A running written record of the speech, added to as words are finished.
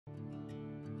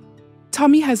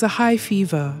Tommy has a high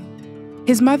fever.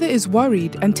 His mother is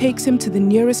worried and takes him to the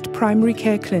nearest primary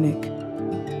care clinic.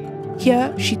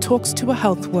 Here, she talks to a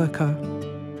health worker.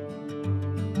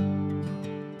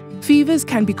 Fevers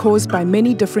can be caused by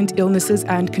many different illnesses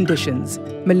and conditions: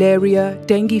 malaria,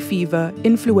 dengue fever,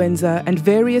 influenza, and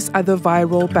various other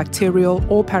viral, bacterial,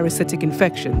 or parasitic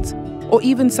infections, or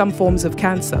even some forms of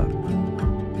cancer.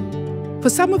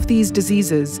 For some of these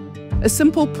diseases, a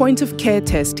simple point-of-care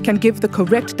test can give the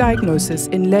correct diagnosis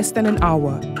in less than an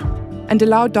hour and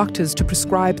allow doctors to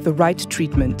prescribe the right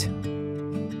treatment.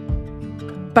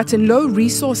 But in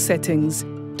low-resource settings,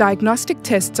 diagnostic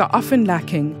tests are often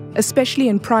lacking, especially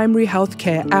in primary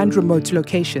healthcare and remote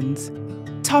locations.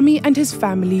 Tommy and his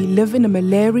family live in a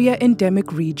malaria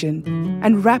endemic region,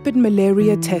 and rapid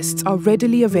malaria tests are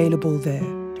readily available there.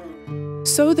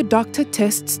 So the doctor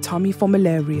tests Tommy for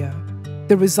malaria.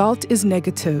 The result is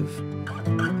negative.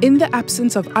 In the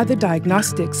absence of other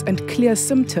diagnostics and clear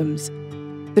symptoms,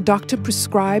 the doctor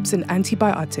prescribes an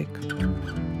antibiotic.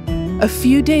 A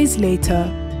few days later,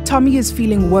 Tommy is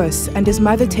feeling worse and his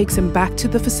mother takes him back to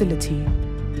the facility.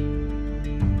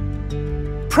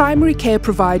 Primary care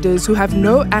providers who have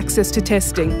no access to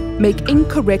testing make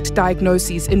incorrect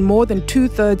diagnoses in more than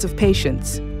 2/3 of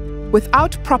patients.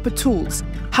 Without proper tools,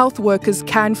 health workers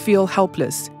can feel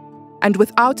helpless. And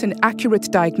without an accurate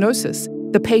diagnosis,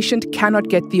 the patient cannot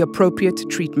get the appropriate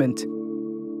treatment.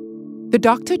 The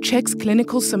doctor checks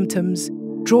clinical symptoms,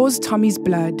 draws Tommy's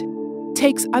blood,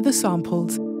 takes other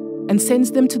samples, and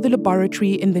sends them to the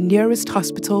laboratory in the nearest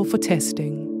hospital for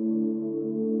testing.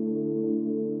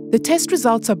 The test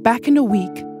results are back in a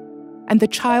week, and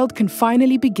the child can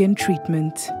finally begin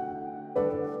treatment.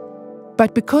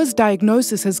 But because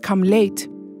diagnosis has come late,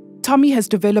 Tommy has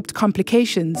developed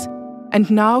complications, and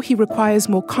now he requires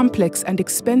more complex and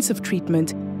expensive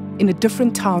treatment in a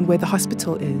different town where the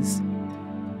hospital is.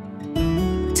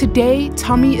 Today,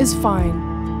 Tommy is fine,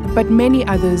 but many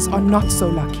others are not so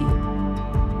lucky.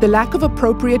 The lack of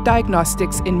appropriate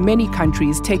diagnostics in many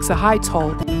countries takes a high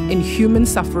toll in human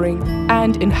suffering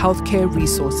and in healthcare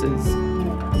resources.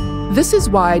 This is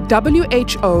why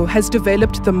WHO has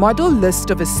developed the Model List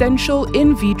of Essential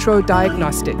In Vitro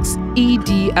Diagnostics,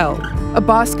 EDL, a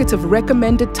basket of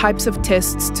recommended types of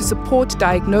tests to support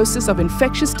diagnosis of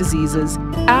infectious diseases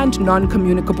and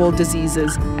non-communicable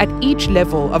diseases at each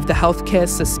level of the healthcare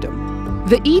system.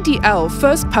 The EDL,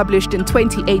 first published in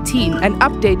 2018 and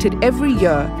updated every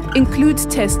year, includes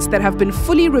tests that have been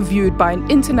fully reviewed by an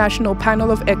international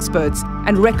panel of experts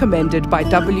and recommended by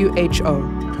WHO.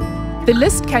 The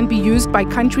list can be used by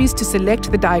countries to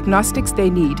select the diagnostics they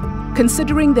need,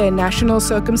 considering their national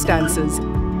circumstances,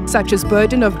 such as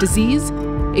burden of disease,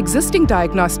 existing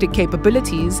diagnostic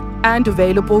capabilities, and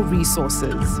available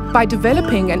resources. By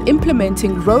developing and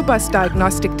implementing robust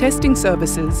diagnostic testing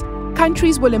services,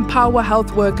 countries will empower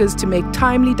health workers to make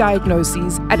timely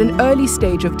diagnoses at an early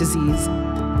stage of disease,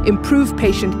 improve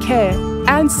patient care,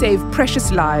 and save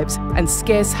precious lives and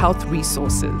scarce health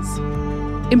resources.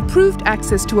 Improved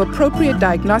access to appropriate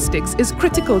diagnostics is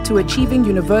critical to achieving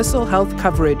universal health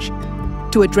coverage,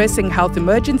 to addressing health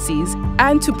emergencies,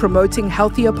 and to promoting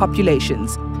healthier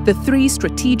populations, the 3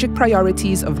 strategic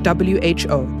priorities of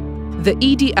WHO. The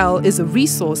EDL is a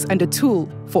resource and a tool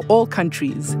for all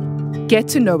countries. Get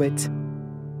to know it.